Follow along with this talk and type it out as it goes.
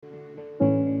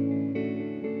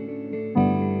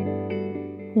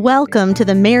Welcome to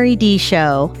the Mary D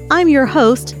Show. I'm your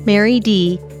host, Mary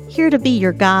D, here to be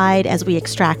your guide as we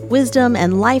extract wisdom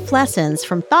and life lessons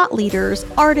from thought leaders,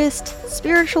 artists,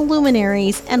 spiritual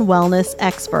luminaries, and wellness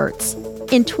experts.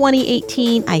 In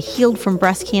 2018, I healed from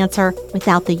breast cancer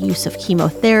without the use of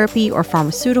chemotherapy or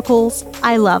pharmaceuticals.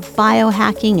 I love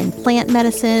biohacking and plant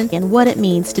medicine and what it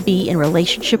means to be in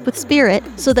relationship with spirit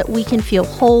so that we can feel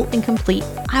whole and complete.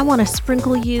 I want to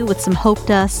sprinkle you with some hope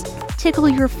dust, tickle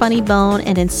your funny bone,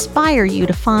 and inspire you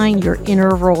to find your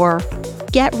inner roar.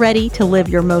 Get ready to live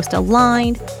your most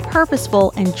aligned,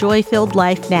 purposeful, and joy-filled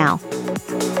life now.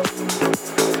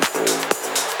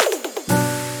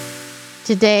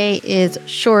 Today is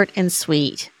short and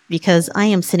sweet because I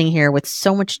am sitting here with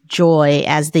so much joy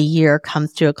as the year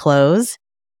comes to a close.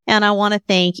 And I want to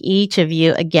thank each of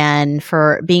you again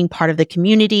for being part of the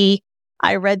community.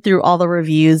 I read through all the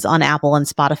reviews on Apple and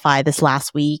Spotify this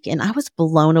last week, and I was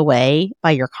blown away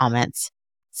by your comments.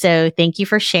 So thank you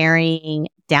for sharing,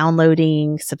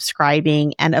 downloading,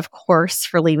 subscribing, and of course,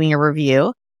 for leaving a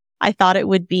review. I thought it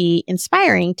would be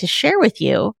inspiring to share with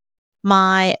you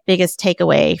my biggest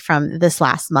takeaway from this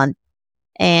last month.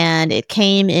 And it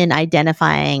came in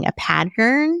identifying a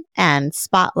pattern and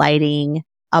spotlighting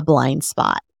a blind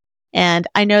spot. And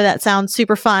I know that sounds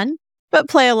super fun, but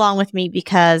play along with me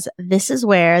because this is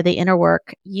where the inner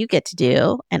work you get to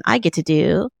do and I get to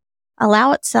do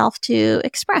allow itself to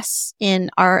express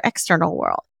in our external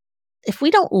world. If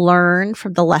we don't learn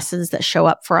from the lessons that show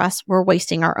up for us, we're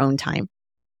wasting our own time.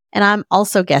 And I'm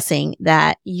also guessing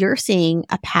that you're seeing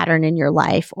a pattern in your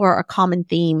life or a common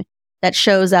theme that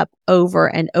shows up over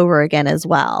and over again as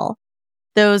well.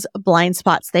 Those blind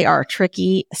spots, they are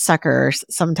tricky suckers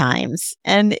sometimes.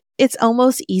 And it's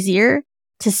almost easier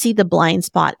to see the blind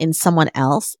spot in someone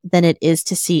else than it is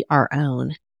to see our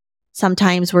own.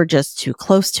 Sometimes we're just too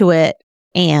close to it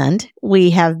and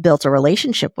we have built a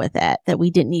relationship with it that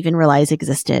we didn't even realize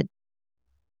existed.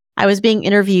 I was being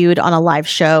interviewed on a live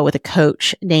show with a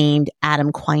coach named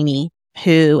Adam Quiney,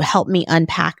 who helped me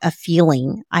unpack a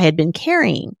feeling I had been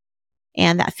carrying.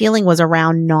 And that feeling was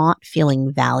around not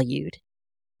feeling valued.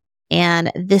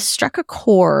 And this struck a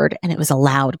chord, and it was a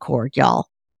loud chord, y'all.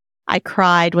 I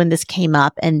cried when this came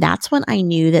up, and that's when I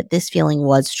knew that this feeling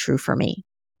was true for me.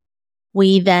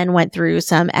 We then went through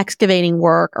some excavating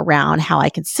work around how I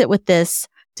could sit with this,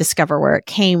 discover where it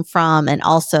came from, and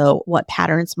also what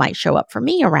patterns might show up for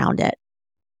me around it.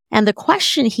 And the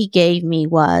question he gave me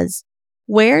was,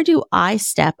 where do I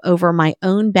step over my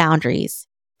own boundaries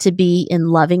to be in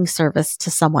loving service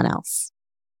to someone else?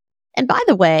 And by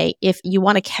the way, if you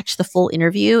want to catch the full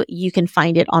interview, you can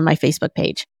find it on my Facebook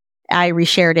page. I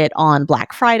reshared it on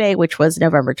Black Friday, which was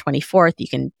November 24th. You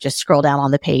can just scroll down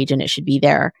on the page and it should be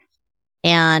there.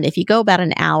 And if you go about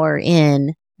an hour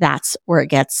in, that's where it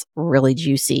gets really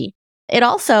juicy. It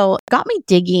also got me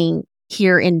digging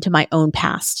here into my own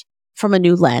past from a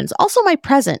new lens, also my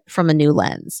present from a new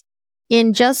lens,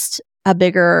 in just a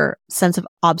bigger sense of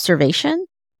observation.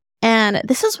 And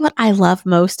this is what I love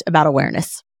most about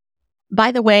awareness.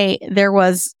 By the way, there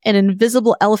was an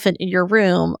invisible elephant in your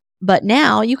room, but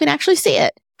now you can actually see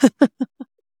it.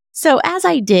 So as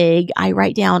I dig, I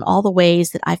write down all the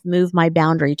ways that I've moved my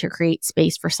boundary to create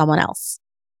space for someone else.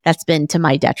 That's been to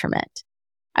my detriment.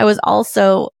 I was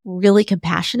also really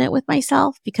compassionate with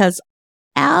myself because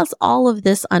as all of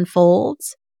this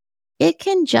unfolds, it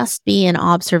can just be an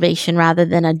observation rather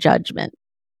than a judgment.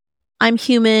 I'm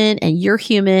human and you're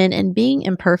human, and being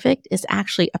imperfect is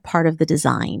actually a part of the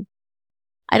design.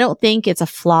 I don't think it's a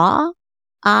flaw.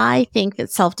 I think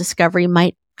that self-discovery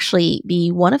might actually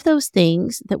be one of those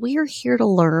things that we are here to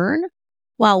learn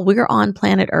while we're on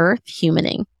planet Earth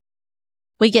humaning.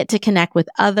 We get to connect with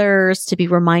others, to be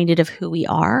reminded of who we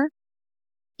are.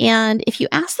 And if you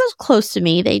ask those close to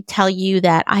me, they tell you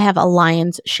that I have a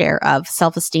lion's share of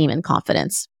self-esteem and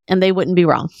confidence, and they wouldn't be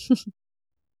wrong.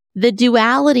 The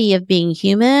duality of being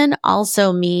human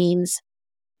also means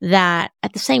that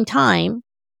at the same time,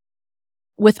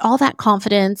 with all that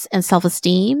confidence and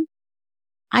self-esteem,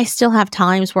 I still have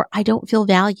times where I don't feel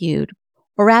valued,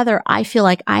 or rather, I feel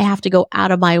like I have to go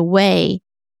out of my way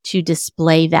to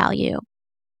display value.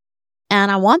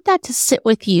 And I want that to sit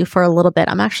with you for a little bit.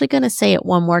 I'm actually going to say it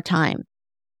one more time.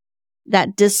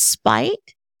 That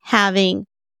despite having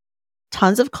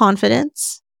tons of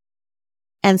confidence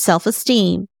and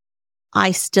self-esteem,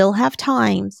 I still have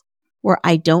times where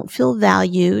I don't feel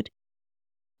valued,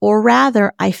 or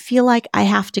rather, I feel like I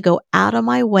have to go out of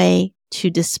my way to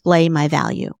display my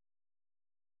value.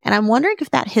 And I'm wondering if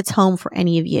that hits home for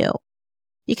any of you.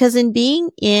 Because in being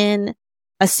in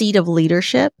a seat of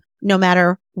leadership, no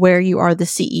matter where you are the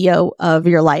CEO of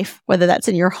your life, whether that's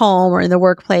in your home or in the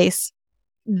workplace,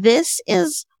 this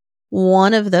is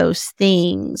one of those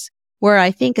things where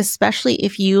I think, especially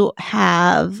if you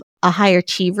have a high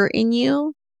achiever in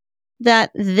you,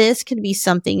 that this can be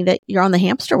something that you're on the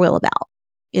hamster wheel about.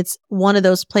 It's one of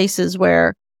those places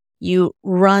where you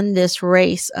run this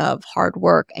race of hard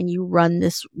work and you run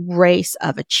this race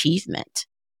of achievement.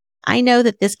 I know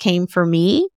that this came for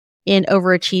me in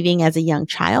overachieving as a young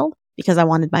child because I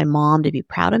wanted my mom to be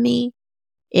proud of me.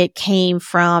 It came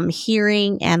from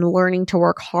hearing and learning to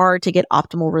work hard to get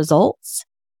optimal results.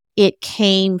 It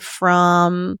came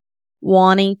from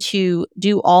wanting to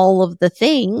do all of the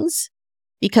things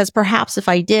because perhaps if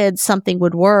I did, something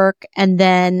would work and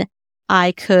then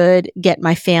I could get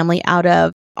my family out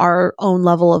of our own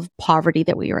level of poverty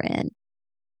that we were in.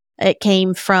 It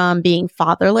came from being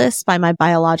fatherless by my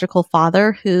biological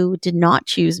father, who did not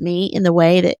choose me in the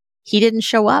way that he didn't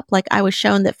show up like I was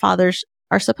shown that fathers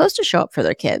are supposed to show up for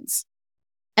their kids.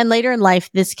 And later in life,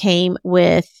 this came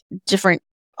with different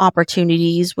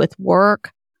opportunities with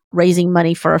work, raising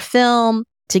money for a film,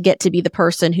 to get to be the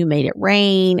person who made it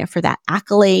rain, for that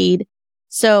accolade.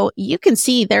 So you can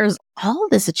see there's all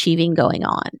this achieving going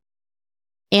on.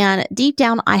 And deep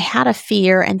down, I had a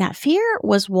fear, and that fear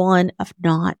was one of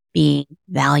not being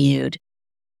valued.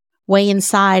 Way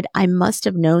inside, I must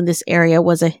have known this area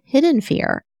was a hidden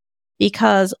fear,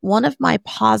 because one of my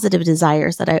positive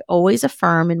desires that I always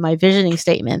affirm in my visioning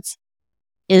statements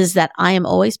is that I am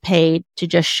always paid to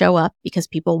just show up because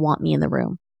people want me in the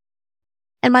room.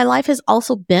 And my life has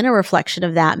also been a reflection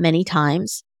of that many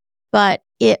times, but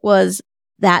it was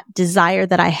that desire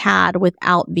that I had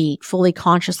without being fully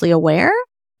consciously aware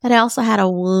that I also had a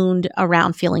wound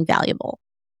around feeling valuable.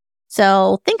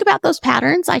 So think about those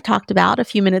patterns I talked about a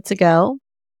few minutes ago.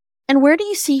 And where do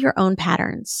you see your own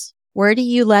patterns? Where do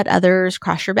you let others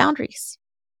cross your boundaries?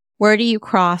 Where do you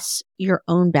cross your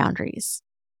own boundaries?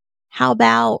 How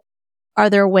about,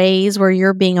 are there ways where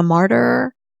you're being a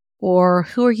martyr? Or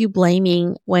who are you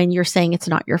blaming when you're saying it's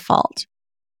not your fault?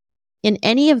 In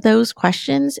any of those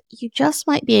questions, you just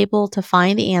might be able to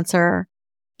find the answer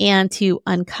and to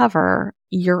uncover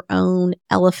your own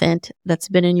elephant that's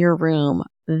been in your room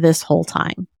this whole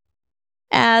time.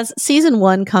 As season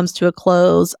 1 comes to a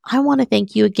close, I want to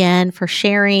thank you again for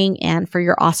sharing and for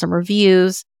your awesome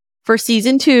reviews. For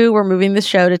season 2, we're moving the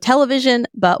show to television,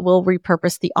 but we'll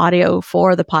repurpose the audio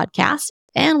for the podcast.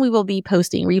 And we will be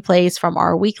posting replays from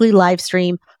our weekly live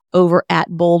stream over at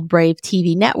Bold Brave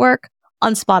TV Network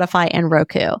on Spotify and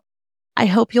Roku. I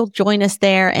hope you'll join us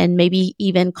there and maybe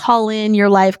even call in your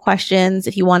live questions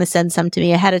if you want to send some to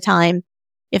me ahead of time.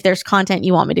 If there's content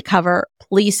you want me to cover,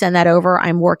 please send that over.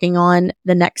 I'm working on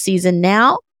the next season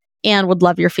now and would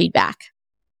love your feedback.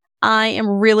 I am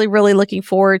really, really looking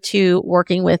forward to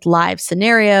working with live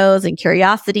scenarios and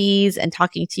curiosities and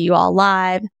talking to you all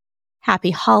live.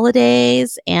 Happy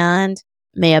holidays, and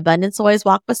may abundance always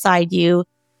walk beside you.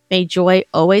 May joy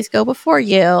always go before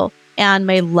you, and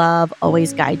may love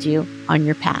always guide you on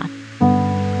your path.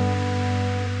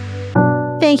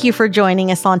 Thank you for joining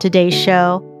us on today's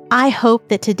show. I hope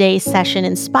that today's session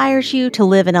inspires you to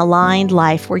live an aligned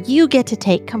life where you get to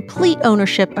take complete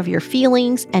ownership of your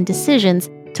feelings and decisions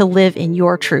to live in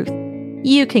your truth.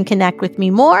 You can connect with me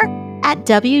more at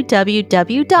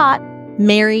www.maryd.com.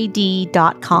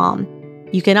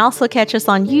 You can also catch us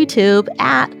on YouTube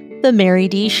at The Mary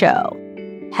D Show.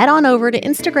 Head on over to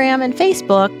Instagram and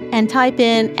Facebook and type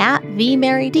in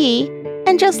 @TheMaryD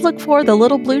and just look for the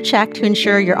little blue check to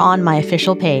ensure you're on my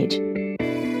official page.